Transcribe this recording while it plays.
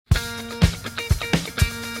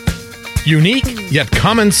Unique, yet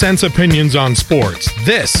common sense opinions on sports.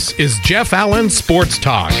 This is Jeff Allen Sports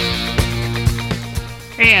Talk.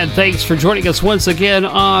 And thanks for joining us once again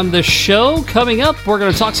on the show. Coming up, we're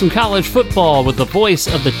going to talk some college football with the voice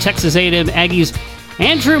of the Texas A&M Aggies,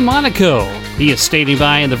 Andrew Monaco. He is standing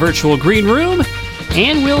by in the virtual green room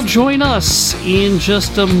and will join us in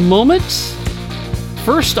just a moment.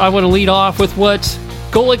 First, I want to lead off with what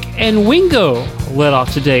Golic and Wingo led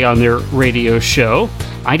off today on their radio show.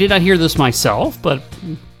 I did not hear this myself, but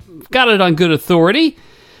got it on good authority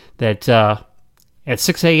that at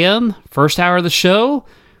 6 a.m., first hour of the show,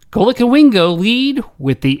 Golic and Wingo lead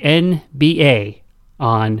with the NBA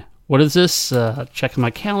on, what is this? Checking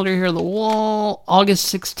my calendar here on the wall,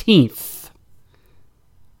 August 16th.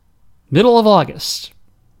 Middle of August.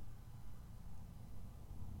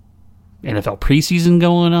 NFL preseason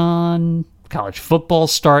going on, college football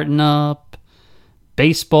starting up,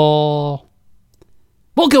 baseball.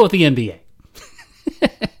 We'll go with the NBA.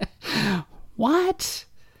 What?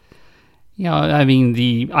 You know, I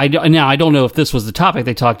mean, I don't know if this was the topic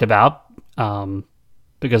they talked about,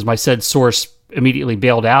 because my said source immediately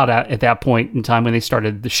bailed out at that point in time when they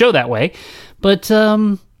started the show that way. But,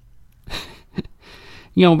 you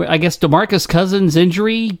know, I guess DeMarcus Cousins'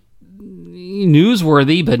 injury,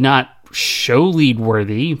 newsworthy, but not show lead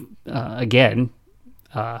worthy. Again,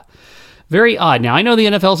 very odd. Now, I know the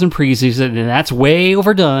NFL's in preseason, and that's way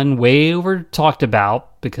overdone, way over talked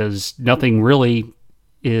about, because nothing really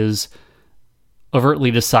is overtly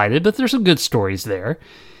decided, but there's some good stories there.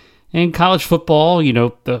 And college football, you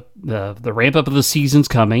know, the ramp up of the season's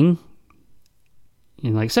coming.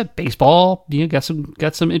 And like I said, baseball, you know,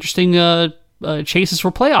 got some interesting chases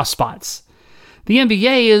for playoff spots. The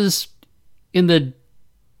NBA is in the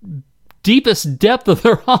deepest depth of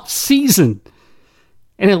their off season,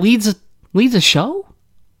 and it leads a show.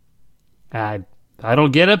 I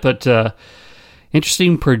don't get it, but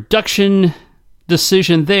interesting production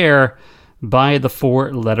decision there by the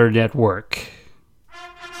Four Letter Network.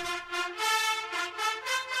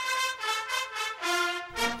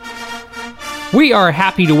 We are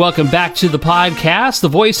happy to welcome back to the podcast the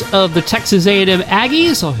voice of the Texas A&M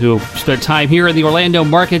Aggies, who spent time here in the Orlando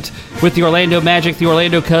market with the Orlando Magic, the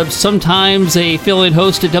Orlando Cubs, sometimes a fill-in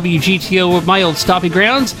host at WGTO of my old stomping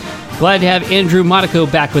grounds. Glad to have Andrew Monaco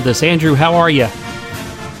back with us. Andrew, how are you?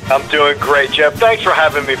 I'm doing great, Jeff. Thanks for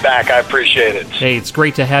having me back. I appreciate it. Hey, it's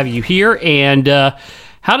great to have you here. And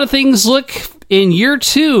how do things look in year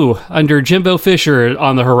two under Jimbo Fisher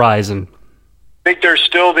on the horizon? I think there's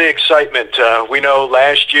still the excitement. We know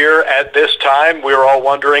last year at this time, we were all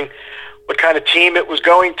wondering what kind of team it was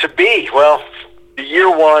going to be. Well, year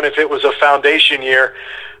one, if it was a foundation year,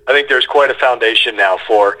 I think there's quite a foundation now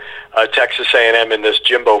for Texas A&M in this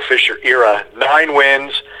Jimbo Fisher era. 9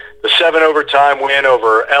 wins, the 7 overtime win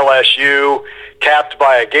over LSU, capped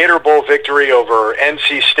by a Gator Bowl victory over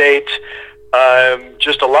NC State.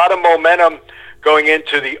 Just a lot of momentum going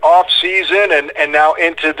into the off season and now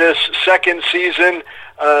into this second season.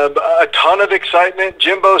 A ton of excitement.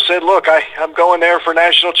 Jimbo said, look, I'm going there for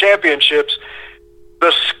national championships.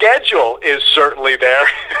 The schedule is certainly there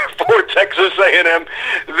for Texas A&M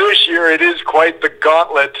this year. It is quite the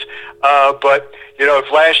gauntlet. But, you know,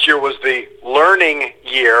 if last year was the learning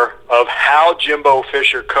year of how Jimbo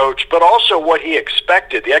Fisher coached, but also what he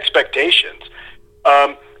expected, the expectations,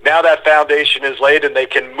 now that foundation is laid and they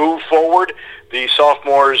can move forward. The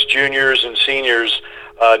sophomores, juniors, and seniors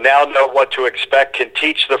now know what to expect, can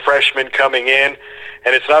teach the freshmen coming in.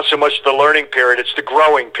 And it's not so much the learning period, it's the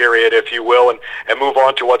growing period, if you will, and move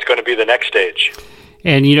on to what's going to be the next stage.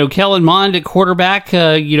 And, you know, Kellen Mond at quarterback,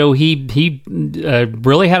 you know, he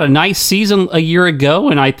really had a nice season a year ago,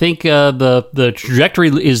 and I think the trajectory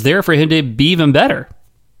is there for him to be even better.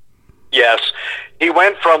 Yes. He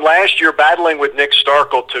went from last year battling with Nick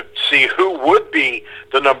Starkel to see who would be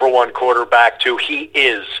the number one quarterback to he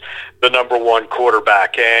is the number one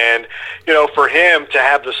quarterback. And, you know, for him to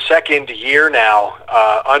have the second year now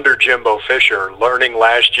under Jimbo Fisher, learning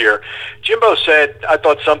last year, Jimbo said, I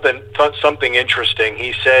thought something interesting.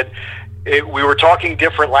 He said, we were talking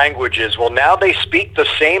different languages. Well, now they speak the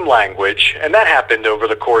same language, and that happened over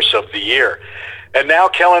the course of the year. And now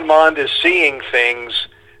Kellen Mond is seeing things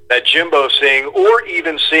that Jimbo's seeing, or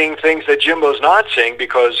even seeing things that Jimbo's not seeing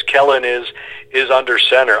because Kellen is under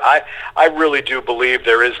center. I really do believe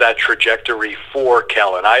there is that trajectory for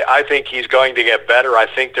Kellen. I think he's going to get better. I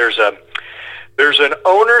think there's an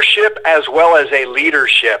ownership as well as a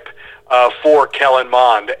leadership for Kellen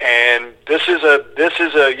Mond, and this is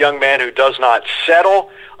a young man who does not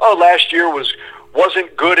settle. Oh, last year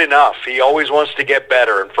wasn't good enough. He always wants to get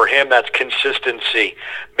better, and for him, that's consistency,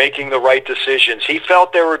 making the right decisions. He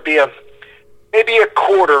felt there would be a maybe a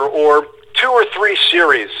quarter or 2 or 3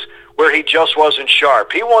 series where he just wasn't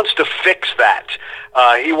sharp. He wants to fix that.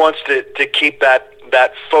 He wants to keep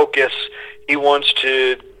that focus. He wants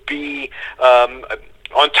to be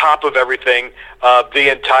on top of everything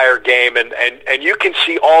the entire game. And you can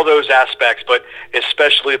see all those aspects, but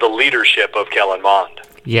especially the leadership of Kellen Mond.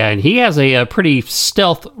 Yeah, and he has a pretty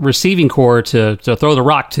stealth receiving core to throw the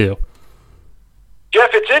rock to. Jeff,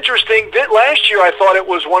 it's interesting that last year I thought it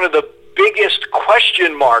was one of the biggest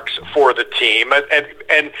question marks for the team.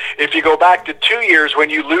 And if you go back to 2 years when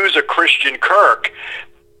you lose a Christian Kirk,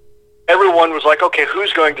 everyone was like, okay,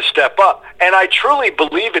 who's going to step up? And I truly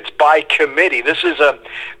believe it's by committee. This is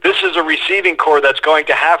a receiving core that's going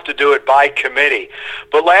to have to do it by committee.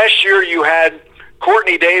 But last year you had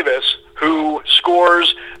Courtney Davis, who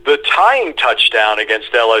scores the tying touchdown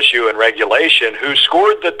against LSU in regulation, who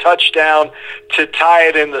scored the touchdown to tie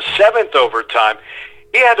it in the 7th overtime.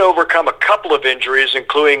 He had to overcome a couple of injuries,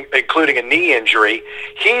 including a knee injury.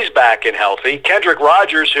 He's back and healthy. Kendrick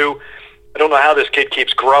Rogers, who I don't know how this kid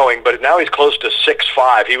keeps growing, but now he's close to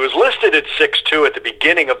 6'5". He was listed at 6'2" at the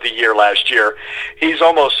beginning of the year last year. He's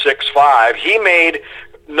almost 6'5". He made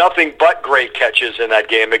nothing but great catches in that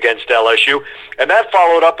game against LSU, and that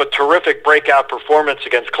followed up a terrific breakout performance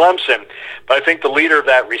against Clemson. But I think the leader of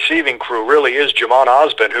that receiving crew really is Jamon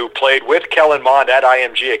Osborne, who played with Kellen Mond at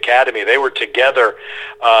IMG Academy. They were together.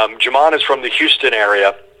 Jamon is from the Houston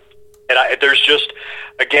area, and there's just,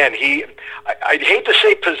 again, I hate to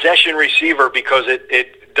say possession receiver because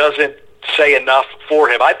it doesn't say enough for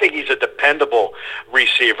him. I think he's a dependable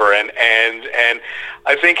receiver, and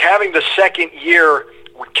I think having the second year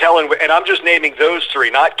Kellen, and I'm just naming those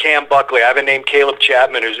 3, not Cam Buckley. I haven't named Caleb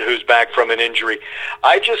Chapman, who's back from an injury.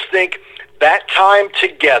 I just think that time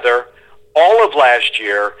together, all of last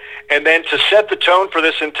year, and then to set the tone for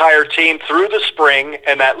this entire team through the spring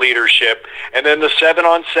and that leadership, and then the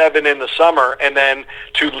 7-on-7 in the summer, and then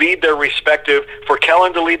to lead their respective, for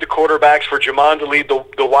Kellen to lead the quarterbacks, for Jamon to lead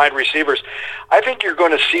the wide receivers. I think you're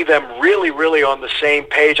going to see them really, really on the same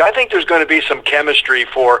page. I think there's going to be some chemistry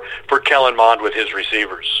for Kellen Mond with his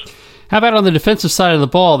receivers. How about on the defensive side of the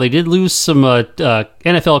ball? They did lose some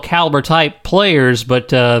NFL caliber type players, but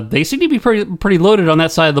they seem to be pretty loaded on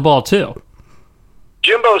that side of the ball too.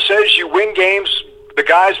 Jimbo says you win games, the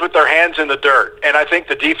guys with their hands in the dirt, and I think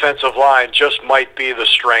the defensive line just might be the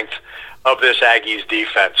strength of this Aggies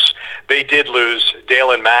defense. They did lose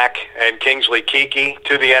Dalen Mack and Kingsley Keke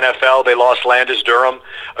to the NFL. They lost Landis Durham,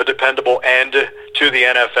 a dependable end, to the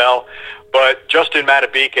NFL. But Justin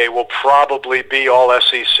Matabike will probably be all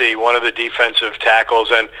SEC, one of the defensive tackles.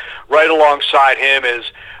 And right alongside him is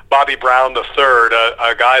Bobby Brown III,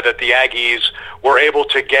 a guy that the Aggies were able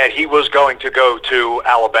to get. He was going to go to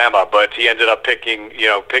Alabama, but he ended up picking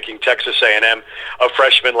Texas A&M, a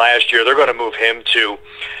freshman last year. They're going to move him to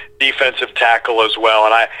defensive tackle as well.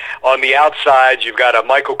 And on the outside, you've got a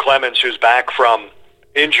Michael Clemens who's back from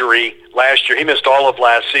injury last year. He missed all of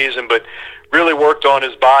last season, but really worked on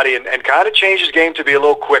his body and kind of changed his game to be a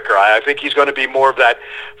little quicker. I think he's going to be more of that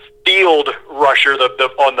field rusher,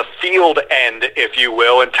 on the field end, if you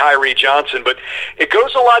will, and Tyree Johnson. But it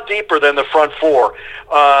goes a lot deeper than the front 4.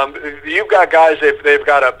 You've got guys, they've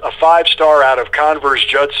got a 5-star out of Converse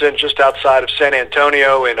Judson just outside of San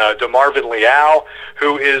Antonio in DeMarvin Leal,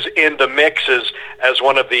 who is in the mix as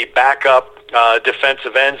one of the backup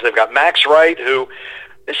defensive ends. They've got Max Wright, who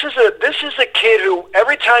this is a kid who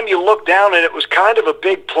every time you look down and it was kind of a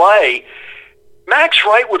big play, Max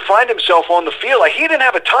Wright would find himself on the field. Like, he didn't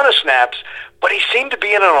have a ton of snaps, but he seemed to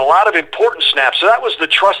be in on a lot of important snaps. So that was the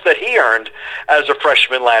trust that he earned as a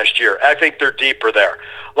freshman last year. I think they're deeper there.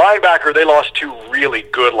 Linebacker, they lost 2 really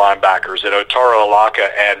good linebackers in Otaro Alaka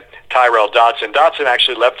and Tyrell Dodson. Dodson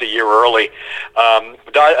actually left a year early.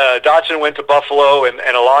 Dodson went to Buffalo and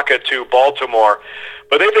Alaka to Baltimore.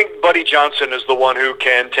 But they think Buddy Johnson is the one who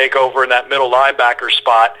can take over in that middle linebacker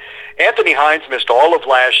spot. Anthony Hines missed all of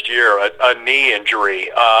last year, a knee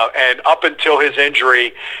injury. And up until his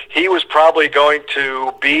injury, he was probably going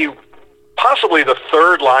to be possibly the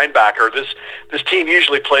 3rd linebacker. This team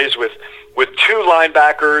usually plays with 2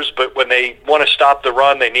 linebackers, but when they want to stop the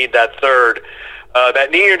run, they need that 3rd.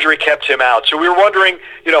 That knee injury kept him out. So we were wondering,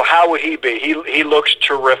 how would he be? He looks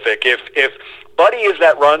terrific. If Buddy is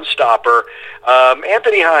that run stopper,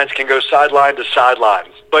 Anthony Hines can go sideline to sideline.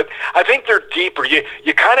 But I think they're deeper. You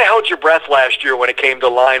kind of held your breath last year when it came to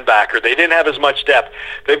linebacker. They didn't have as much depth.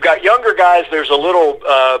 They've got younger guys. There's a little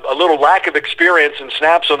lack of experience and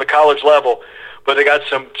snaps on the college level, but they got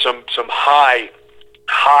some high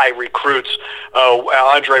high recruits.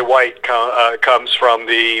 Andre White comes from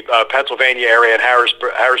the Pennsylvania area in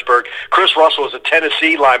Harrisburg. Chris Russell is a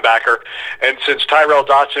Tennessee linebacker, and since Tyrell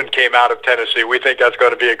Dotson came out of Tennessee, we think that's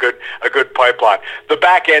going to be a good pipeline. The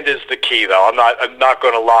back end is the key, though. I'm not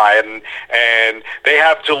going to lie, and they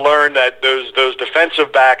have to learn that those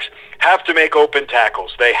defensive backs have to make open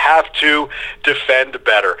tackles. They have to defend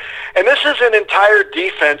better, and this is an entire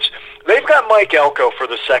defense. They've got Mike Elko for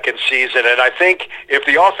the second season, and I think if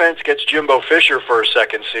the offense gets Jimbo Fisher for a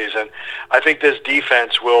second season, I think this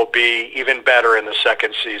defense will be even better in the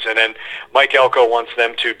second season, and Mike Elko wants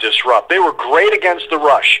them to disrupt. They were great against the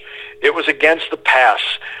rush. It was against the pass.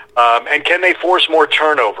 And can they force more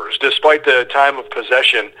turnovers? Despite the time of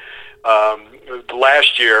possession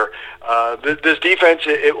last year, this defense,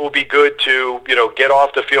 it will be good to get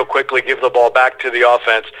off the field quickly, give the ball back to the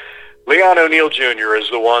offense. Leon O'Neal Jr. is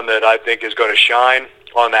the one that I think is going to shine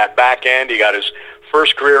on that back end. He got his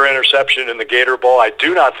first career interception in the Gator Bowl. I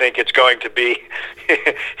do not think it's going to be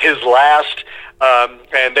his last.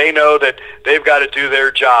 And they know that they've got to do their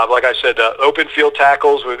job. Like I said, open field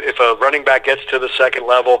tackles, if a running back gets to the second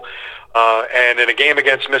level. And in a game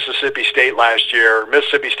against Mississippi State last year,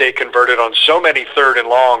 Mississippi State converted on so many third and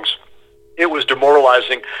longs. It was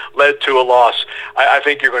demoralizing, led to a loss. I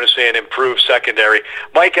think you're going to see an improved secondary.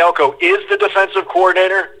 Mike Elko is the defensive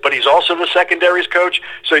coordinator, but he's also the secondaries coach,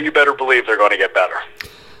 so you better believe they're going to get better.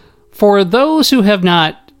 For those who have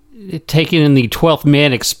not taken in the 12th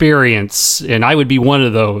man experience, and I would be one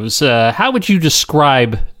of those, how would you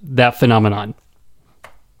describe that phenomenon?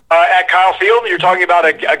 At Kyle Field? You're talking about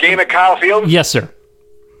a game at Kyle Field? Yes, sir.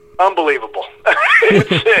 Unbelievable.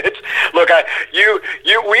 Look,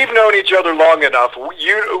 we've known each other long enough.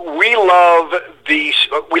 We love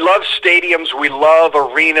stadiums, we love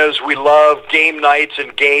arenas, we love game nights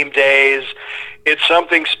and game days. It's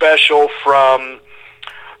something special from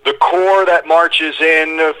the core that marches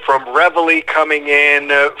in, from Reveille coming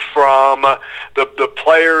in, from the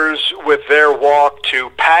players with their walk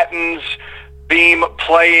to Patton's theme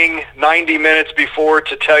playing 90 minutes before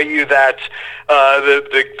to tell you that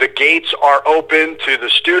the gates are open, to the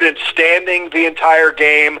students standing the entire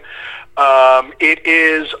game. It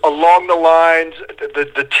is along the lines,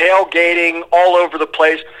 the tailgating all over the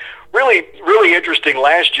place. Really, really interesting.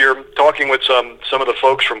 Last year, talking with some of the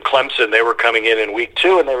folks from Clemson, they were coming in week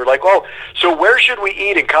 2, and they were like, "Oh, so where should we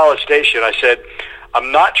eat in College Station?" I said,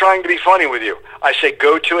 "I'm not trying to be funny with you. I say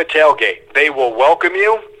go to a tailgate. They will welcome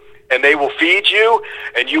you, and they will feed you,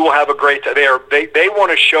 and you will have a great time." They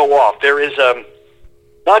want to show off. There is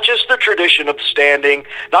not just the tradition of standing,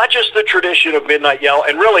 not just the tradition of Midnight Yell,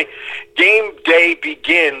 and really, game day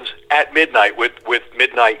begins at midnight with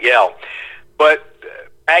Midnight Yell. But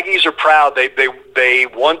Aggies are proud. They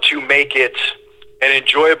want to make it an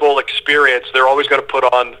enjoyable experience. They're always going to put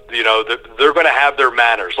on, they're going to have their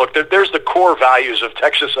manners. Look, there's the core values of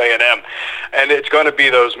Texas A&M, and it's going to be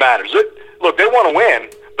those manners. Look, they want to win,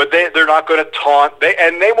 but they're not going to taunt.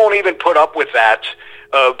 They won't even put up with that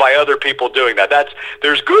by other people doing that.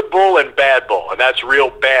 There's good bull and bad bull, and that's real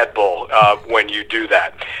bad bull when you do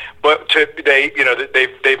that. But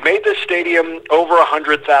they've made this stadium over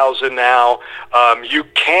 100,000 now. You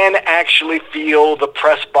can actually feel the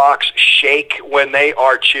press box shake when they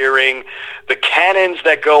are cheering. The cannons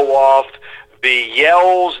that go off, the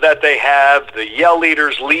yells that they have, the yell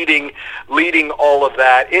leaders leading all of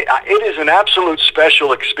that. It is an absolute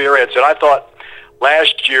special experience. And I thought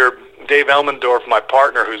last year, Dave Elmendorf, my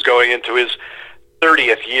partner, who's going into his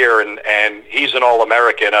 30th year, and he's an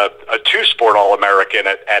All-American, a two-sport All-American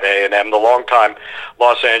at A&M, the longtime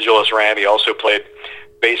Los Angeles Ram. He also played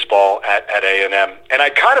baseball at A&M. And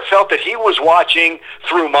I kind of felt that he was watching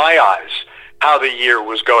through my eyes how the year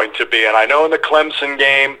was going to be. And I know in the Clemson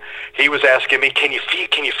game, he was asking me, can you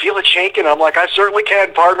feel it shaking? I'm like, I certainly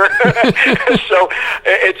can, partner. So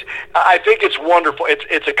I think it's wonderful.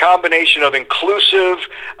 It's a combination of inclusive.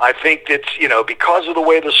 I think it's, because of the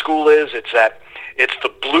way the school is, it's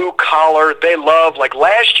the blue collar. They love, like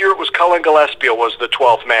last year it was Cullen Gillespie was the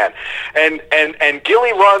 12th man. And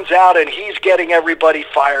Gilly runs out and he's getting everybody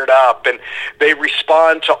fired up, and they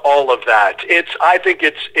respond to all of that. I think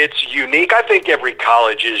it's unique. I think every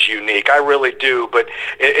college is unique. I really do. But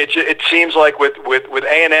it seems like with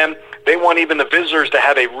A&M, they want even the visitors to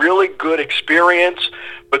have a really good experience,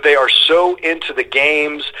 but they are so into the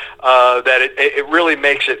games that it really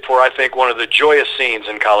makes it for, I think, one of the joyous scenes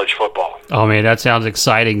in college football. Oh, man, that sounds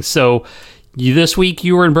exciting. So this week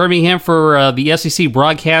you were in Birmingham for the SEC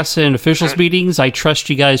broadcasts and officials meetings. I trust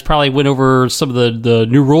you guys probably went over some of the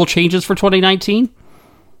new rule changes for 2019?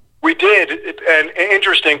 We did, and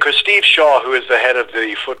interesting because Steve Shaw, who is the head of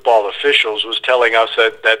the football officials, was telling us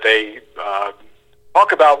that they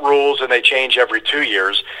talk about rules and they change every 2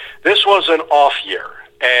 years. This was an off year,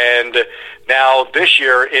 and now this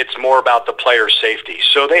year it's more about the player safety.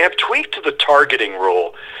 So they have tweaked the targeting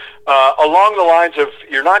rule along the lines of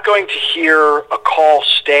you're not going to hear a call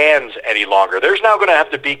stands any longer. There's now going to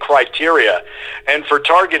have to be criteria, and for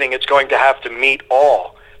targeting it's going to have to meet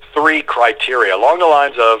all 3 criteria along the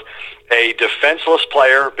lines of a defenseless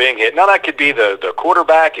player being hit. Now, that could be the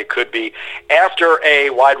quarterback. It could be after a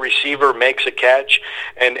wide receiver makes a catch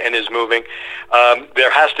and is moving.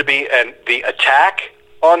 There has to be the attack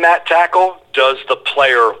on that tackle. Does the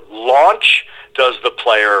player launch? Does the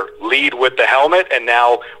player lead with the helmet? And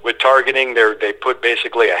now with targeting, they put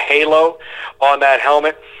basically a halo on that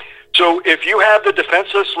helmet. So if you have the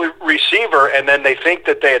defenseless receiver and then they think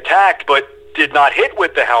that they attacked but did not hit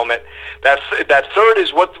with the helmet, that third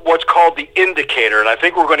is what's called the indicator, and I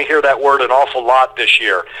think we're going to hear that word an awful lot this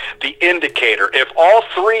year, the indicator. If all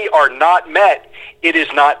 3 are not met, it is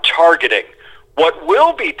not targeting. What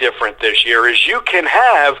will be different this year is you can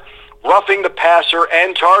have roughing the passer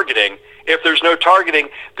and targeting. If there's no targeting,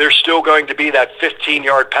 there's still going to be that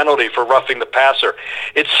 15-yard penalty for roughing the passer.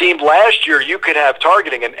 It seemed last year you could have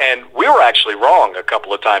targeting, and we were actually wrong a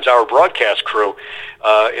couple of times. Our broadcast crew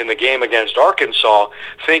in the game against Arkansas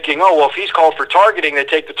thinking, oh, well, if he's called for targeting, they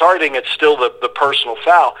take the targeting, it's still the personal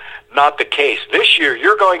foul. Not the case. This year,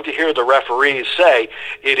 you're going to hear the referees say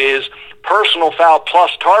it is personal foul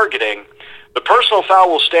plus targeting. The personal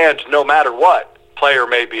foul will stand no matter what. Player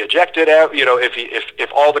may be ejected out, if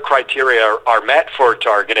all the criteria are met for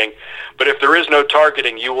targeting. But if there is no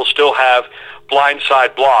targeting, you will still have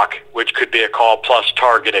blindside block, which could be a call plus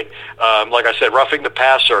targeting. Like I said, roughing the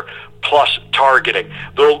passer plus targeting.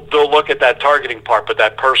 They'll look at that targeting part, but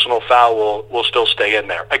that personal foul will still stay in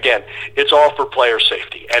there. Again, it's all for player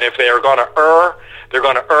safety. And if they are going to err, they're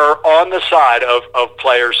going to err on the side of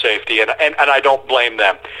player safety, and I don't blame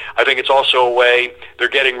them. I think it's also a way they're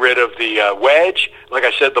getting rid of the wedge. Like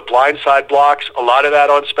I said, the blindside blocks, a lot of that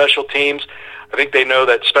on special teams. I think they know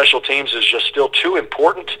that special teams is just still too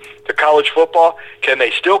important to college football. Can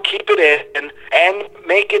they still keep it in and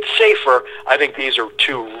make it safer? I think these are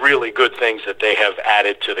 2 really good things that they have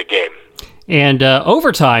added to the game. And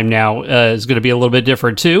overtime now is going to be a little bit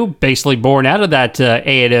different too, basically born out of that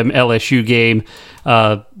A&M LSU game.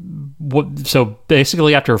 So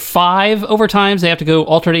basically after 5 overtimes, they have to go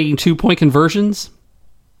alternating 2-point conversions?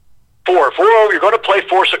 4. You're going to play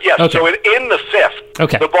 4. So yes. Okay. So in the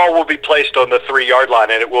 5th, the ball will be placed on the 3-yard line,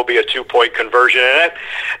 and it will be a 2-point conversion. And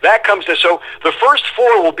that comes to, so the first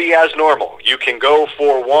 4 will be as normal. You can go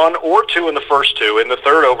for 1 or 2 in the first 2. In the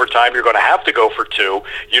third overtime, you're going to have to go for 2.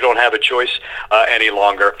 You don't have a choice any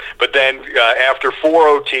longer. But then after 4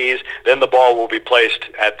 OTs, then the ball will be placed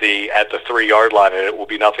at the 3-yard line, and it will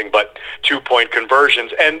be nothing but 2-point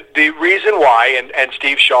conversions. And the reason why, and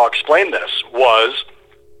Steve Shaw explained this, was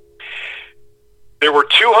there were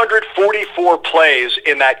 244 plays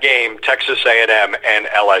in that game, Texas A&M and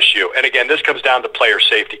LSU. And again, this comes down to player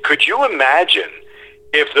safety. Could you imagine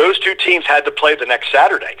if those 2 teams had to play the next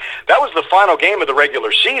Saturday? That was the final game of the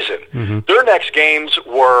regular season. Mm-hmm. Their next games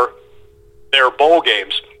were their bowl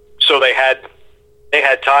games, so they had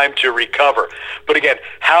time to recover. But again,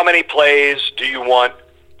 how many plays do you want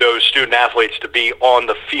those student athletes to be on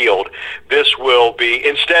the field? This will be,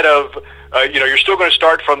 instead of you're still going to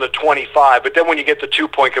start from the 25, but then when you get the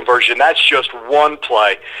 2-point conversion, that's just 1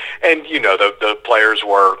 play. And, the players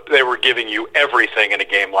were giving you everything in a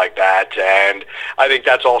game like that. And I think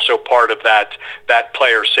that's also part of that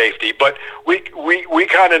player safety. But we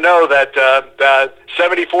kind of know that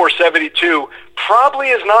 74-72 probably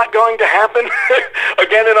is not going to happen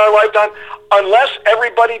again in our lifetime, unless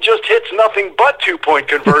everybody just hits nothing but 2-point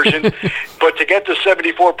conversions. But to get to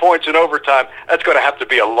 74 points in overtime, that's going to have to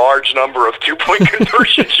be a large number of 2-point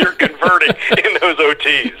conversions you're converting in those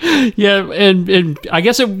OTs. Yeah, and I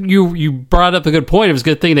guess you brought up a good point. It was a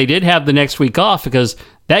good thing they did have the next week off, because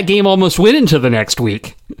that game almost went into the next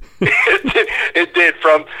week. It did.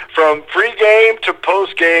 From pregame to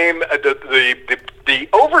postgame, the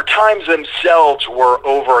overtimes themselves were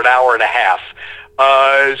over an hour and a half.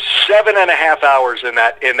 7.5 hours in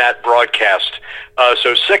that broadcast.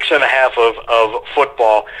 So 6.5 of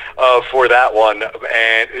football for that one,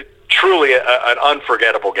 and truly an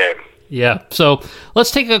unforgettable game. Yeah. So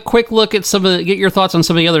let's take a quick look at get your thoughts on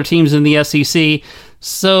some of the other teams in the SEC.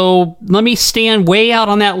 So let me stand way out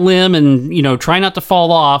on that limb and, try not to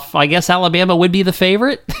fall off. I guess Alabama would be the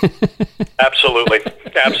favorite. Absolutely.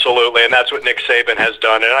 Absolutely. And that's what Nick Saban has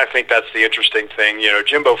done. And I think that's the interesting thing.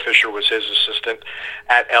 Jimbo Fisher was his assistant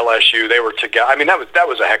at LSU. They were together. I mean, that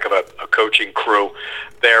was a heck of a coaching crew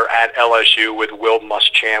there at LSU, with Will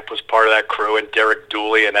Muschamp was part of that crew, and Derek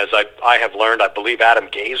Dooley. And as I have learned, I believe Adam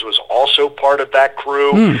Gase was also part of that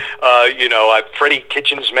crew. Freddie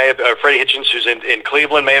Hitchens, who's in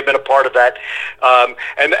Cleveland, may have been a part of that.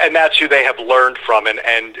 And that's who they have learned from.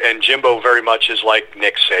 And Jimbo very much is like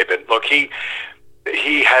Nick Saban. Look, he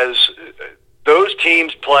has those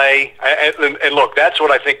teams play, and look, that's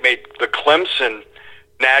what I think made the Clemson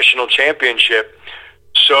national championship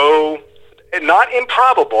so not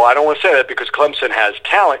improbable. I don't want to say that because Clemson has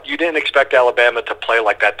talent. You didn't expect Alabama to play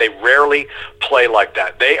like that. They rarely play like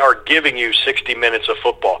that. They are giving you 60 minutes of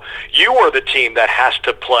football. You are the team that has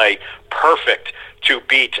to play perfect to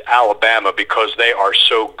beat Alabama because they are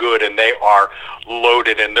so good and they are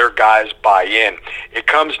loaded and their guys buy in. It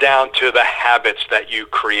comes down to the habits that you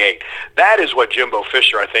create. That is what Jimbo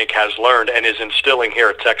Fisher, I think, has learned and is instilling here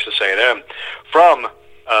at Texas A&M from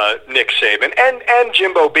Nick Saban and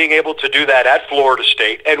Jimbo being able to do that at Florida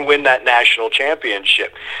State and win that national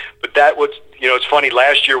championship. But that was, it's funny,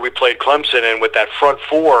 last year we played Clemson, and with that front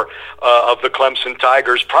four of the Clemson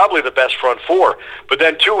Tigers, probably the best front four. But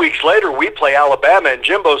then 2 weeks later we play Alabama, and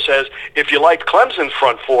Jimbo says if you liked Clemson's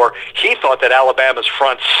front four, he thought that Alabama's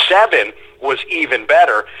front seven was even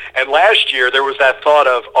better. And last year there was that thought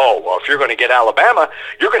of, if you're going to get Alabama,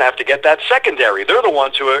 you're going to have to get that secondary. They're the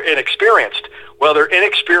ones who are inexperienced. Well, they're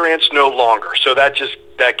inexperienced no longer. So that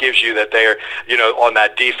gives you that they're, on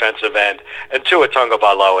that defensive end. And Tua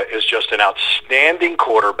Tagovailoa is just an outstanding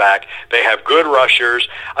quarterback. They have good rushers.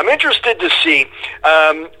 I'm interested to see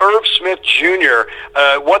Irv Smith Jr.,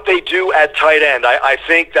 what they do at tight end. I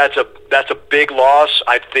think that's a big loss.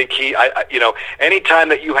 I think anytime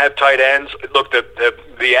that you have tight ends, look,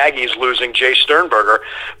 the Aggies losing Jay Sternberger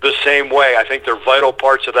the same way. I think they're vital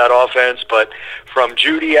parts of that offense, but from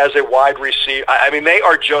Judy as a wide receiver, they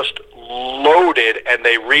are just loaded, and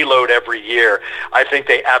they reload every year. I think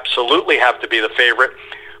they absolutely have to be the favorite.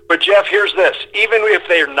 But, Jeff, here's this. Even if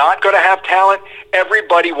they're not going to have talent,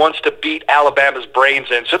 everybody wants to beat Alabama's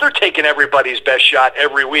brains in. So they're taking everybody's best shot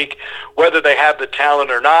every week, whether they have the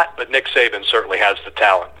talent or not. But Nick Saban certainly has the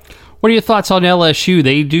talent. What are your thoughts on LSU?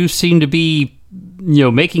 They do seem to be,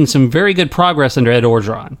 making some very good progress under Ed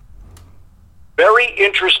Orgeron. Very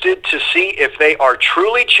interested to see if they are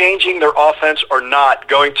truly changing their offense or not,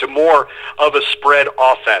 going to more of a spread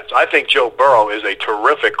offense. I think Joe Burrow is a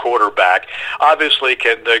terrific quarterback. Obviously,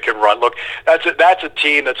 they can run. Look, that's a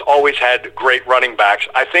team that's always had great running backs.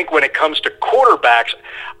 I think when it comes to quarterbacks,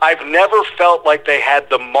 I've never felt like they had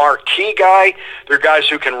the marquee guy. They're guys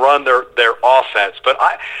who can run their offense. But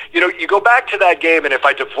you go back to that game, and if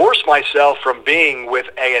I divorce myself from being with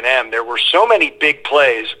A&M, there were so many big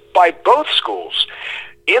plays by both schools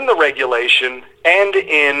in the regulation and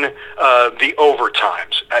in the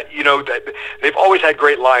overtimes. They've always had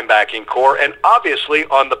great linebacking core, and obviously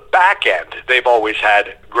on the back end, they've always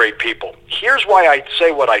had great people. Here's why I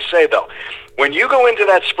say what I say, though. When you go into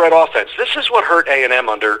that spread offense, this is what hurt A&M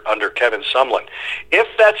under Kevin Sumlin. If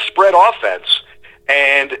that spread offense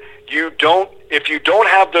and if you don't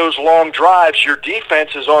have those long drives, your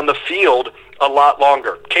defense is on the field a lot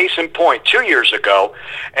longer. Case in point, 2 years ago,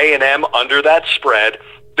 A&M under that spread,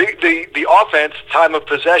 the offense time of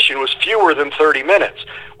possession was fewer than 30 minutes.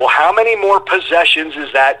 Well, how many more possessions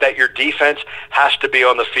is that your defense has to be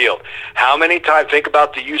on the field? How many times, think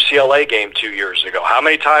about the UCLA game 2 years ago. How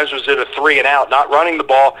many times was it a 3 and out, not running the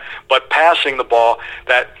ball, but passing the ball,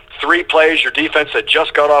 that 3 plays your defense that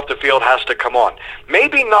just got off the field has to come on?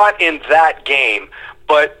 Maybe not in that game,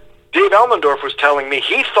 but Dave Elmendorf was telling me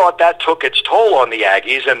he thought that took its toll on the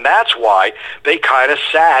Aggies, and that's why they kind of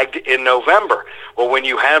sagged in November. Well, when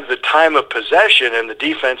you have the time of possession and the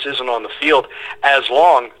defense isn't on the field as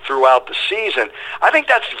long throughout the season, I think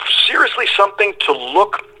that's seriously something to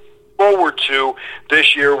look forward to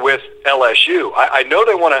this year with LSU. I know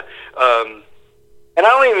they want to... And I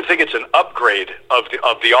don't even think it's an upgrade of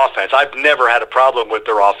the offense. I've never had a problem with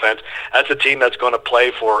their offense. That's a team that's going to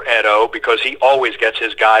play for Ed O because he always gets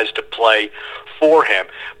his guys to play for him.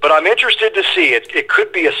 But I'm interested to see it. It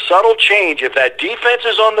could be a subtle change. If that defense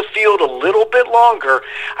is on the field a little bit longer,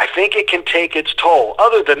 I think it can take its toll.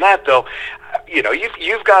 Other than that, though,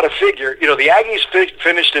 you've got to figure, the Aggies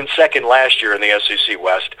finished in second last year in the SEC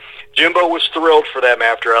West. Jimbo was thrilled for them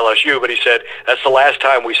after LSU, but he said, that's the last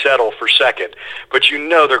time we settle for second. But you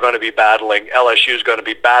know they're going to be battling. LSU's going to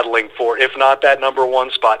be battling for, if not that number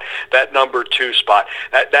 1 spot, that number 2 spot.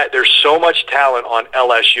 That there's so much talent on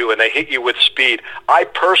LSU, and they hit you with speed. I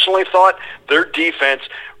personally thought their defense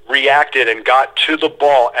reacted and got to the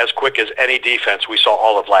ball as quick as any defense we saw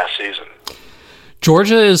all of last season.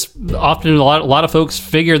 Georgia is often, a lot of folks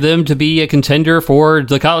figure them to be a contender for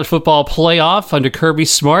the college football playoff under Kirby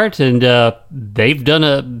Smart, and they've done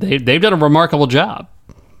a remarkable job.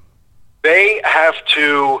 They have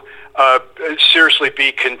to seriously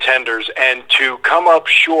be contenders, and to come up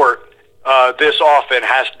short this often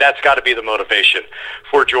that's got to be the motivation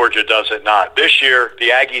for Georgia, does it not? This year, the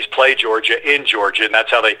Aggies play Georgia in Georgia, and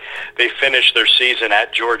that's how they finish their season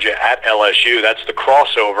at Georgia at LSU. That's the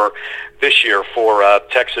crossover this year for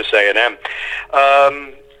Texas A&M.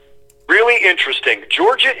 Really interesting.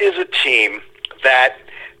 Georgia is a team that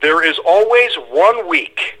there is always 1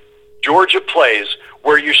 week Georgia plays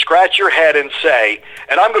where you scratch your head and say,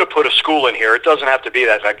 and I'm going to put a school in here, it doesn't have to be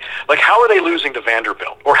that, like how are they losing to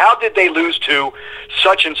Vanderbilt? Or how did they lose to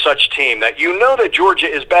such and such team that you know that Georgia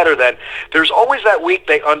is better than? There's always that week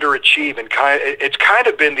they underachieve, and it's kind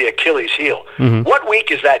of been the Achilles heel. Mm-hmm. What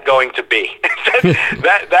week is that going to be?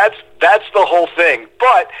 That's the whole thing.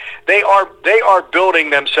 But they are building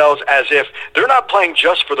themselves as if they're not playing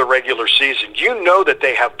just for the regular season. You know that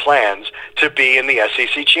they have plans to be in the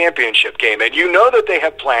SEC championship game, and you know that they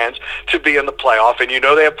have plans to be in the playoff, and you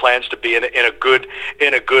know they have plans to be in a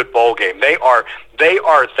good bowl game. They are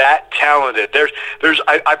that talented.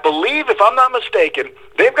 I believe, if I'm not mistaken,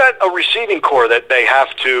 they've got a receiving core that they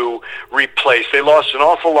have to replace. They lost an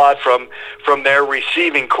awful lot from their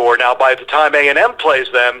receiving core. Now, by the time A&M plays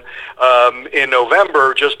them in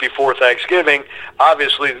November, just before Thanksgiving,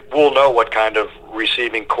 obviously we'll know what kind of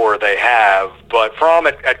receiving core they have. But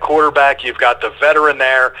at quarterback, you've got the veteran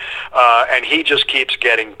there, and he just keeps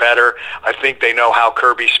getting better. I think they know how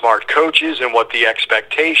Kirby Smart coaches and what the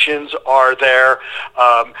expectations are there.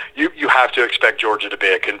 You have to expect Georgia to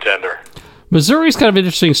be a contender. Missouri's kind of an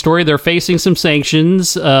interesting story. They're facing some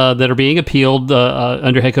sanctions that are being appealed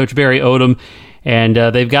under head coach Barry Odom, and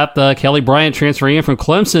they've got the Kelly Bryant transferring in from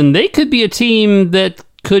Clemson. They could be a team that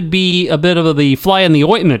could be a bit of the fly in the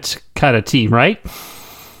ointment kind of team, right?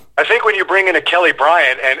 I think when you bring in a Kelly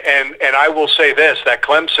Bryant, and I will say this, that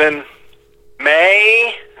Clemson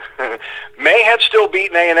may have still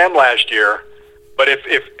beaten A&M last year, but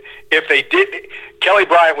if they did, Kelly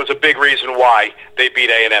Bryant was a big reason why they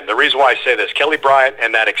beat A&M. The reason why I say this, Kelly Bryant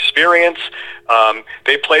and that experience,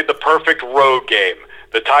 they played the perfect road game.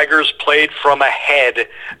 The Tigers played from ahead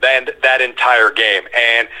that entire game.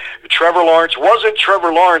 And Trevor Lawrence wasn't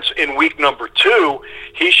Trevor Lawrence in week number 2.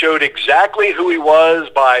 He showed exactly who he was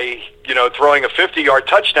by, throwing a 50-yard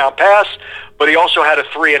touchdown pass, but he also had a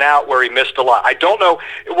 3-and-out where he missed a lot. I don't know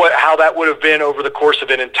how that would have been over the course of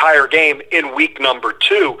an entire game in week number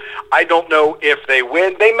 2. I don't know if they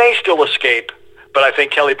win. They may still escape, but I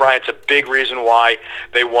think Kelly Bryant's a big reason why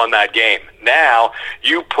they won that game. Now,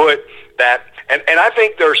 you put that, and I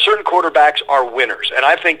think there are certain quarterbacks are winners, and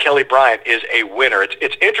I think Kelly Bryant is a winner.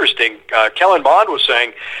 It's interesting. Kellen Mond was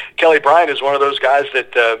saying Kelly Bryant is one of those guys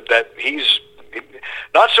that he's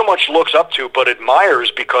not so much looks up to, but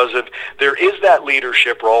admires, because there is that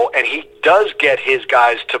leadership role, and he does get his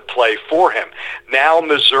guys to play for him. Now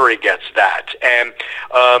Missouri gets that, and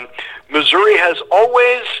Missouri has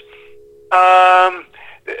always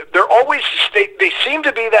they seem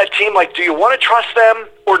to be that team, like, do you want to trust them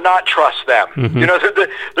or not trust them? Mm-hmm.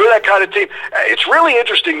 They're that kind of team. It's really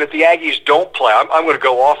interesting that the Aggies don't play. I'm going to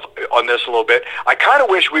go off on this a little bit. I kind of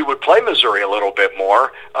wish we would play Missouri a little bit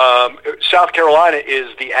more. South Carolina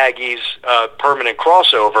is the Aggies' permanent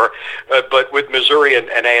crossover, but with Missouri and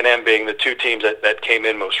A&M being the two teams that came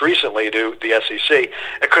in most recently to the SEC,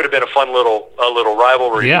 it could have been a fun little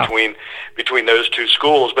rivalry between those two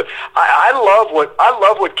schools. But I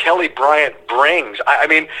love what Kelly Bryant brings. I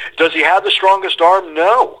mean, does he have the strongest arm?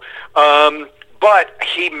 No. But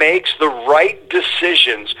he makes the right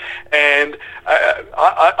decisions. And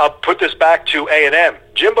I'll put this back to A&M.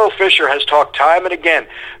 Jimbo Fisher has talked time and again,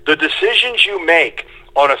 the decisions you make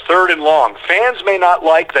on a 3rd and long, fans may not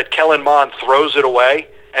like that Kellen Mond throws it away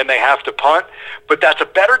and they have to punt, but that's a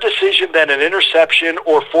better decision than an interception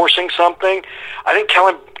or forcing something. I think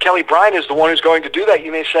Kelly Bryant is the one who's going to do that,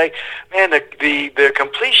 you may say, man, the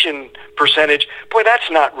completion percentage, boy,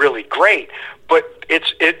 that's not really great. But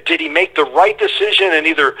did he make the right decision and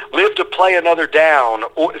either live to play another down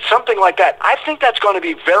or something like that? I think that's going to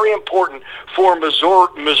be very important for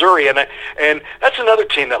Missouri, and that's another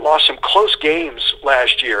team that lost some close games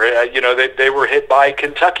last year. They were hit by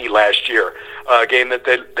Kentucky last year, a game that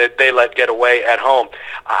they let get away at home.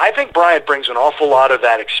 I think Bryant brings an awful lot of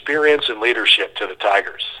that experience and leadership to the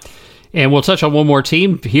Tigers. And we'll touch on one more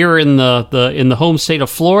team here in the home state of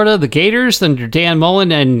Florida, the Gators, under Dan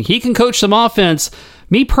Mullen, and he can coach some offense.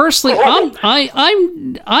 Me personally,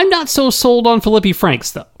 I'm not so sold on Felipe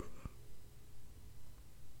Franks though.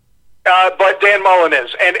 But Dan Mullen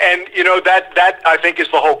is, and that I think is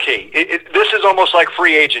the whole key. This is almost like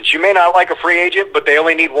free agents. You may not like a free agent, but they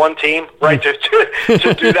only need one team, right, to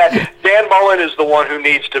do that. Dan Mullen is the one who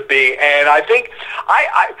needs to be, and I think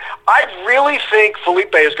I really think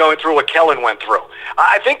Felipe is going through what Kellen went through.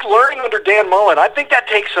 I think learning under Dan Mullen, I think that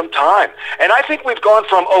takes some time, and I think we've gone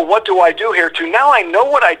from what do I do here to now I know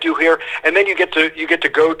what I do here, and then you get to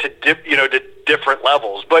go to different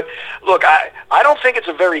levels. But look, I don't think it's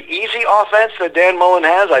a very easy offense that Dan Mullen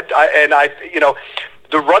has.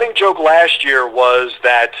 The running joke last year was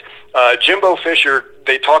that Jimbo Fisher,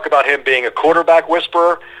 they talk about him being a quarterback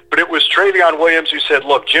whisperer, but it was Travion Williams who said,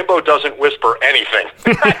 look, Jimbo doesn't whisper anything.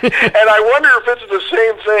 And I wonder if it's the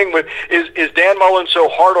same thing with, is Dan Mullen so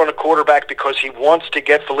hard on a quarterback because he wants to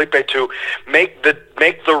get Felipe to make the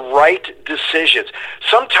right decisions.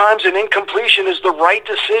 Sometimes an incompletion is the right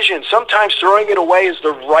decision. Sometimes throwing it away is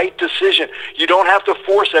the right decision. You don't have to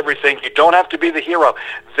force everything. You don't have to be the hero.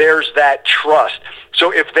 There's that trust.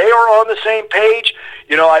 So if they are on the same page,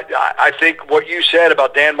 I think what you said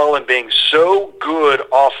about Dan Mullen being so good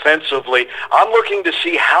offensively, I'm looking to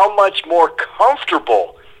see how much more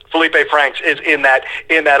comfortable Felipe Franks is in that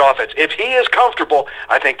offense. If he is comfortable,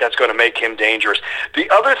 I think that's going to make him dangerous. The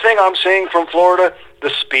other thing I'm seeing from Florida, the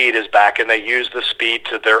speed is back, and they use the speed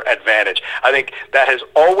to their advantage. I think that has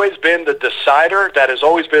always been the decider. That has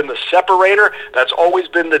always been the separator. That's always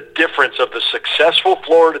been the difference of the successful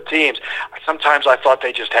Florida teams. Sometimes I thought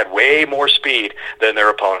they just had way more speed than their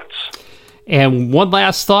opponents. And one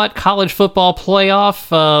last thought, college football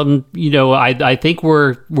playoff. I think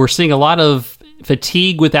we're seeing a lot of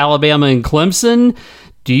fatigue with Alabama and Clemson.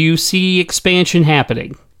 Do you see expansion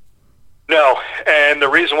happening? No, and the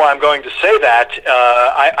reason why I'm going to say that,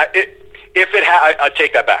 I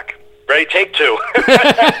take that back. Ready? Take two.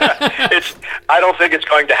 I don't think it's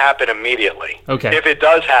going to happen immediately. Okay. If it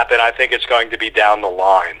does happen, I think it's going to be down the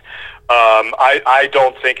line. I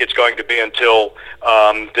don't think it's going to be until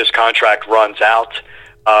this contract runs out.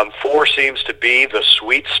 4 seems to be the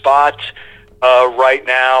sweet spot right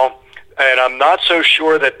now, and I'm not so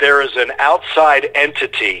sure that there is an outside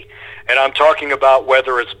entity, and I'm talking about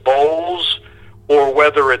whether it's bowls or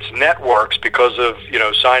whether it's networks because of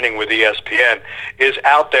signing with ESPN, is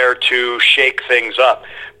out there to shake things up,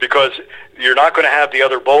 because you're not going to have the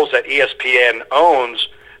other bowls that ESPN owns.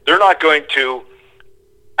 They're not going to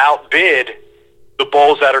outbid the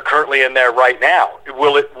bowls that are currently in there right now.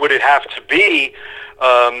 Would it have to be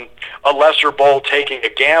a lesser bowl taking a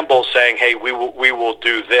gamble, saying, "Hey, we will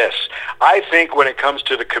do this"? I think when it comes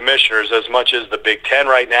to the commissioners, as much as the Big Ten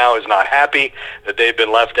right now is not happy that they've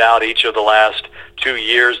been left out each of the last 2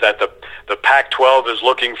 years, that the Pac-12 is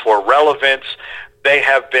looking for relevance, they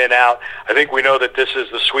have been out. I think we know that this is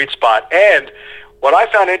the sweet spot. And what I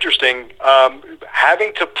found interesting,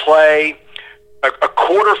 having to play a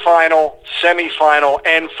quarterfinal, semifinal,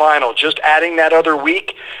 and final, just adding that other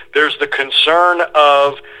week, there's the concern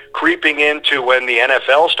of creeping into when the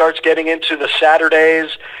NFL starts getting into the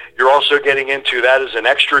Saturdays. You're also getting into that as an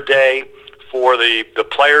extra day for the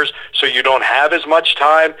players, so you don't have as much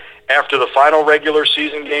time after the final regular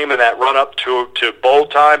season game and that run up to bowl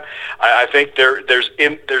time. I think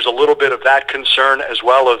there's a little bit of that concern as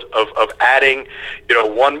well of adding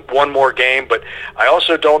one more game. But I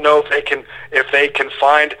also don't know if they can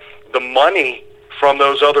find the money from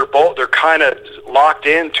those other bowls. They're kind of locked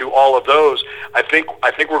into all of those. I think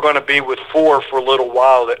we're going to be with 4 for a little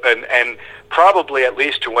while, and probably at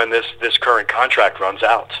least to when this current contract runs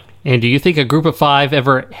out. And do you think a group of 5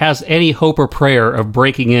 ever has any hope or prayer of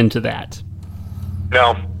breaking into that?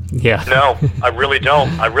 No. Yeah. No, I really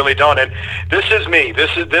don't. And this is me.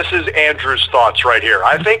 This is Andrew's thoughts right here.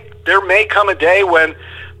 I think there may come a day when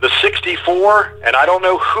the 64, and I don't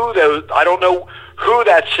know who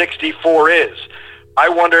that 64 is. I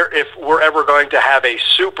wonder if we're ever going to have a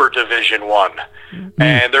Super Division I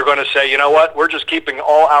And they're going to say, you know what, we're just keeping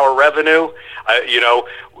all our revenue.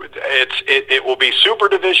 It will be Super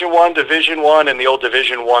Division I, Division I, and the old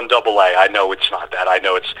Division I AA. I know it's not that. I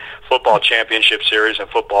know it's Football Championship Series and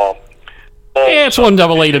football. Yeah, it's one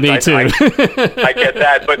AA to me too. I get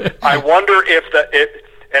that, but I wonder if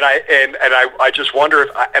I just wonder if,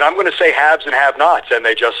 and I'm going to say haves and have-nots, and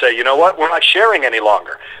they just say, you know what, we're not sharing any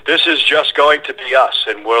longer. This is just going to be us,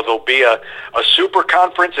 and will there be a super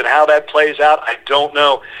conference, and how that plays out, I don't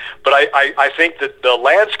know. But I think that the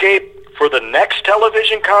landscape for the next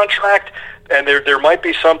television contract, and there might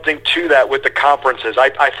be something to that with the conferences.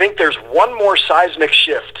 I think there's one more seismic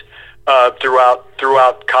shift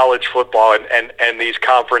throughout college football and these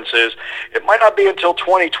conferences. It might not be until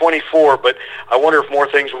 2024, but I wonder if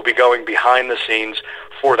more things will be going behind the scenes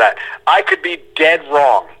for that. I could be dead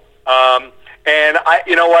wrong. And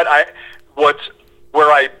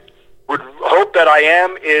where I would hope that I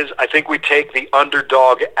am is I think we take the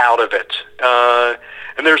underdog out of it.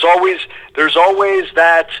 And there's always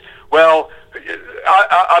that, well,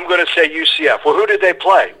 I'm going to say UCF. Well, who did they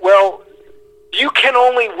play? Well, you can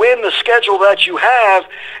only win the schedule that you have,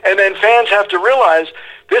 and then fans have to realize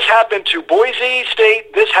this happened to Boise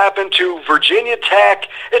State, this happened to Virginia Tech,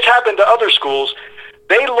 it's happened to other schools.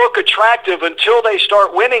 They look attractive until they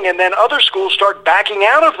start winning, and then other schools start backing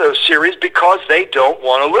out of those series because they don't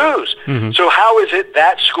want to lose. Mm-hmm. So how is it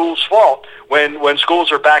that school's fault when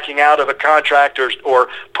schools are backing out of a contract or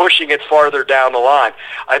pushing it farther down the line?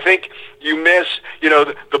 I think you miss,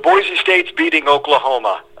 the Boise State's beating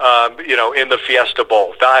Oklahoma, in the Fiesta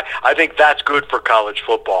Bowl. I think that's good for college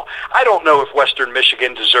football. I don't know if Western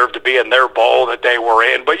Michigan deserved to be in their bowl that they were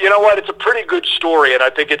in, but you know what? It's a pretty good story, and I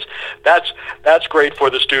think that's great for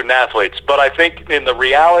the student athletes. But I think in the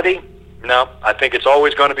reality, no, I think it's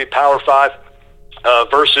always going to be Power 5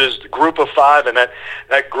 versus the Group of 5, and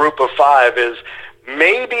that Group of 5 is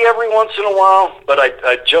maybe every once in a while, but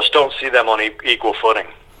I just don't see them on equal footing.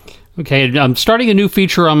 Okay, I'm starting a new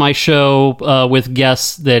feature on my show with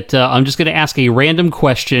guests that I'm just going to ask a random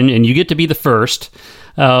question, and you get to be the first.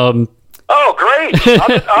 Oh, great!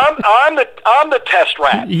 I'm the test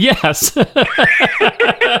rat. Yes. Wait,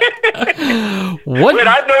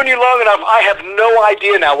 I've known you long enough. I have no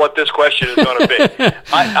idea now what this question is going to be.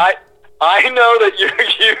 I know that you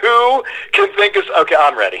can think of. Okay,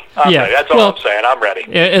 I'm ready. I'm ready. That's all I'm saying. I'm ready.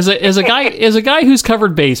 As a guy who's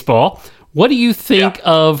covered baseball, what do you think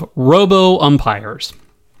of robo umpires?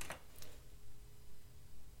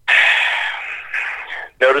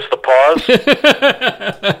 Notice the pause.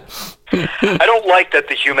 I don't like that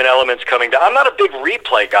the human element's coming down. I'm not a big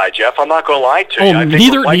replay guy, Jeff. I'm not going to lie to you. I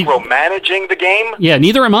think we're micromanaging the game. Yeah,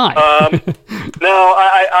 neither am I. No,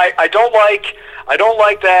 I don't like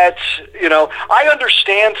that. I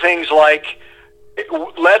understand things like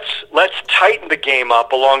let's tighten the game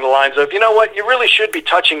up along the lines of, you know what, you really should be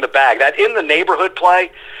touching the bag. That in the neighborhood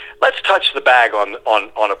play, let's touch the bag on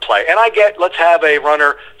a play. And I get, let's have a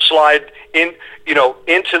runner slide in,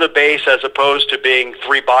 into the base as opposed to being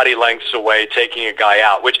 3 body lengths away, taking a guy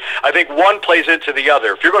out, which I think one plays into the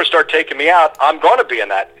other. If you're going to start taking me out, I'm going to be in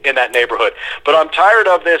that neighborhood. But I'm tired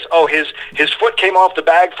of this. Oh, his foot came off the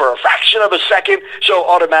bag for a fraction of a second, so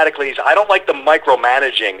automatically I don't like the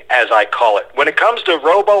micromanaging, as I call it. When it comes to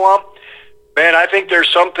robo-ump, man, I think there's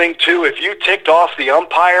something too. If you ticked off the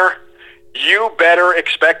umpire, you better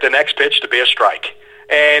expect the next pitch to be a strike.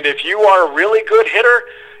 And if you are a really good hitter,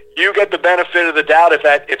 you get the benefit of the doubt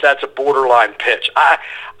if that's a borderline pitch.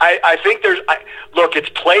 I think look, it's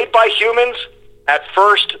played by humans at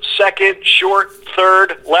first, second, short,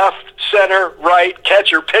 third, left, center, right,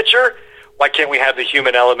 catcher, pitcher. Why can't we have the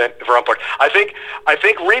human element for umpire? I think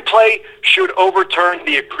replay should overturn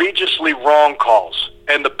the egregiously wrong calls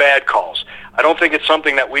and the bad calls. I don't think it's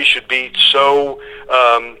something that we should be so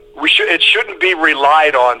it shouldn't be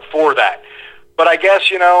relied on for that. But I guess,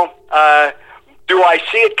 do I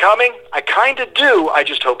see it coming? I kind of do. I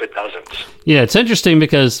just hope it doesn't. Yeah, it's interesting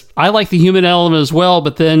because I like the human element as well,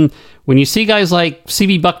 but then when you see guys like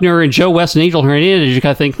C.B. Buckner and Joe West and Angel Hernandez, you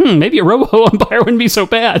kind of think, maybe a robo-umpire wouldn't be so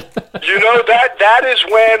bad. That is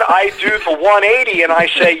when I do the 180 and I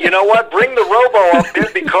say, you know what, bring the robo-ump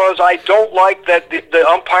in because I don't like that the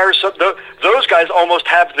umpires, those guys almost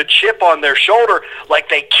have the chip on their shoulder like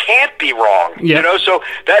they can't be wrong. Yep. So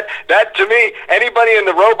that to me, anybody in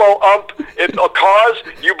the robo-ump cause,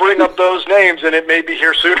 you bring up those names and it may be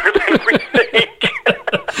here sooner than we think.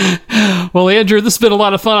 Well, Andrew, this has been a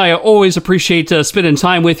lot of fun. I always appreciate spending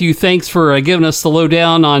time with you. Thanks for giving us the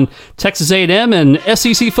lowdown on Texas A&M and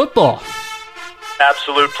SEC football.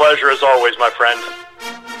 Absolute pleasure as always, my friend.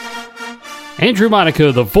 Andrew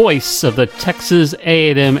Monaco, the voice of the Texas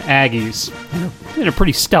A&M Aggies. And a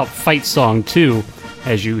pretty stout fight song, too,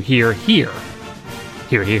 as you hear here.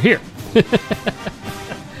 Here.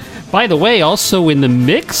 By the way, also in the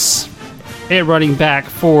mix, a running back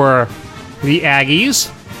for the Aggies,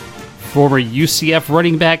 former UCF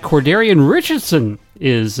running back Cordarian Richardson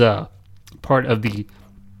is part of the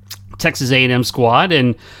Texas A&M squad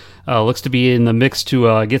and looks to be in the mix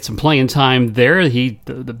to get some playing time there.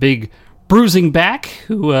 The big bruising back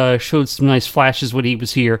who showed some nice flashes when he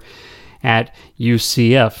was here at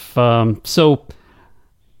UCF. So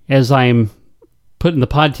as I'm putting the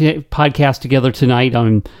podcast together tonight,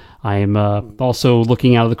 I'm also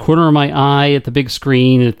looking out of the corner of my eye at the big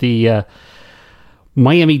screen at the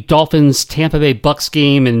Miami Dolphins Tampa Bay Bucks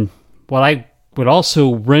game, and what I would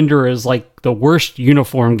also render as like the worst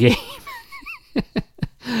uniform game.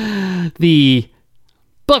 The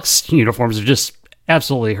Bucks uniforms are just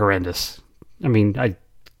absolutely horrendous. I mean, I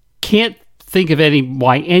can't think of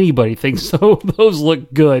why anybody thinks those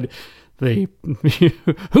look good.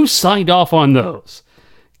 Who signed off on those?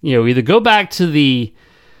 Either go back to the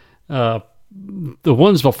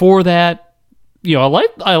ones before that. I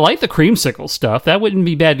like the creamsicle stuff. That wouldn't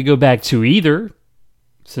be bad to go back to either,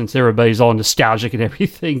 since everybody's all nostalgic and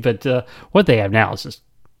everything. But what they have now is just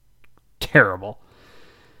terrible.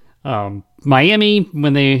 Miami,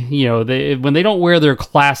 when they don't wear their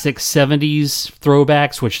classic 70s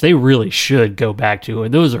throwbacks, which they really should go back to,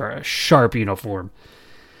 and those are a sharp uniform.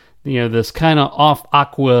 This kind of off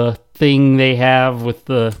aqua thing they have with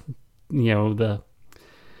the I don't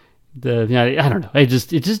know.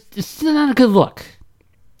 It's not a good look,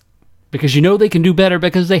 because they can do better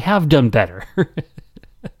because they have done better.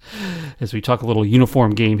 As we talk a little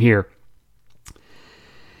uniform game here.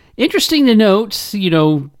 Interesting to note,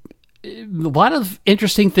 a lot of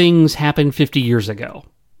interesting things happened 50 years ago.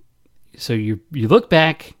 So you look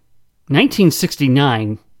back,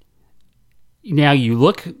 1969. Now you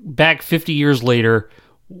look back 50 years later,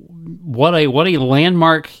 what a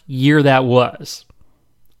landmark year that was.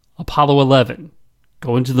 Apollo 11,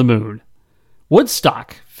 going to the moon.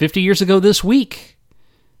 Woodstock, 50 years ago this week.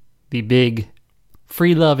 The big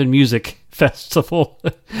Free Love and Music Festival.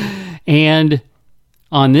 And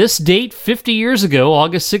on this date, 50 years ago,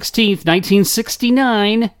 August 16th,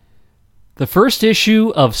 1969, the first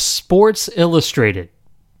issue of Sports Illustrated.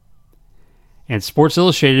 And Sports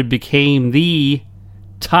Illustrated became the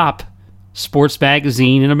top sports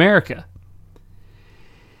magazine in America.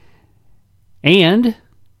 And,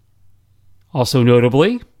 also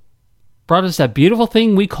notably, brought us that beautiful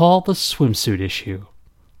thing we call the swimsuit issue.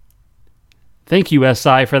 Thank you,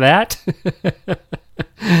 SI, for that.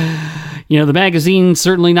 The magazine's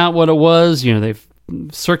certainly not what it was. They've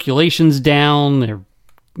circulation's down. They're,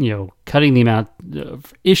 cutting the amount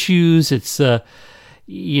of issues. It's, they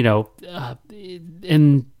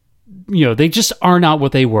just are not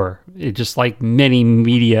what they were. It just like many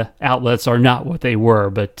media outlets are not what they were.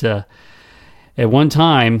 But at one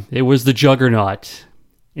time, it was the juggernaut.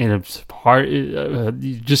 And it's hard,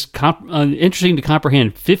 interesting to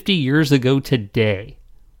comprehend. 50 years ago today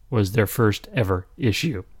was their first ever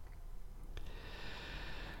issue.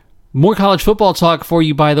 More college football talk for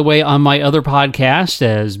you, by the way, on my other podcast.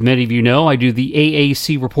 As many of you know, I do the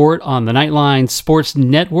AAC report on the Nightline Sports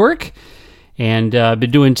Network. And I've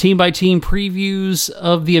been doing team-by-team previews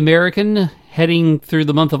of the American heading through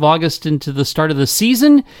the month of August into the start of the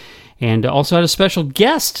season. And also had a special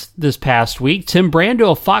guest this past week, Tim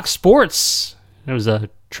Brando of Fox Sports. It was a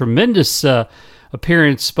tremendous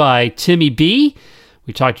appearance by Timmy B.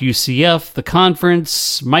 We talked UCF, the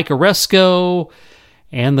conference, Mike Oresco,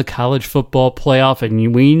 and the college football playoff.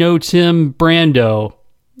 And we know Tim Brando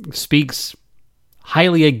speaks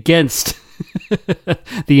highly against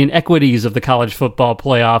the inequities of the college football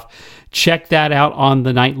playoff. Check that out on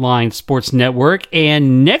the Nightline Sports Network.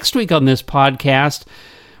 And next week on this podcast,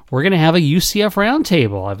 we're going to have a UCF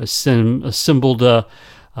roundtable. I've assembled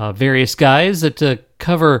various guys that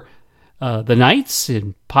cover the Knights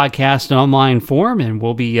in podcast and online form, and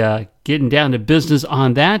we'll be getting down to business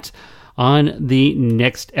on that on the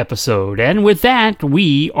next episode. And with that,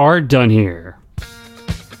 we are done here.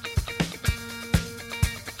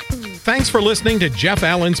 Thanks for listening to Jeff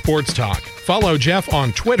Allen Sports Talk. Follow Jeff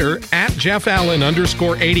on Twitter at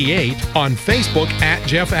JeffAllen_88, on Facebook at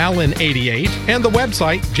JeffAllen88, and the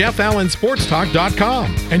website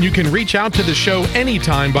JeffAllenSportsTalk.com. And you can reach out to the show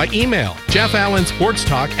anytime by email,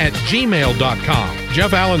 JeffAllenSportsTalk@gmail.com.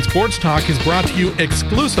 Jeff Allen Sports Talk is brought to you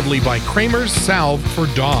exclusively by Kramer's Salve for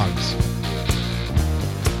Dogs.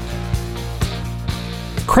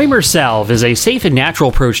 Kramer Salve is a safe and natural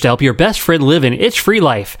approach to help your best friend live an itch-free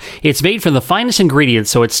life. It's made from the finest ingredients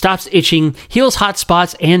so it stops itching, heals hot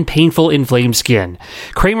spots, and painful inflamed skin.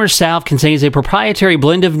 Kramer Salve contains a proprietary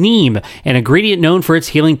blend of neem, an ingredient known for its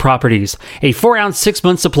healing properties. A 4-ounce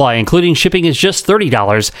 6-month supply, including shipping, is just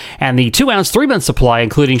 $30, and the 2-ounce 3-month supply,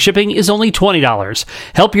 including shipping, is only $20.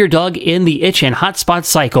 Help your dog end the itch and hot spot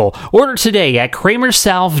cycle. Order today at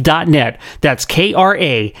kramersalve.net. That's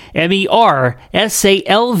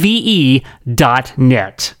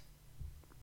KramerSalve.net.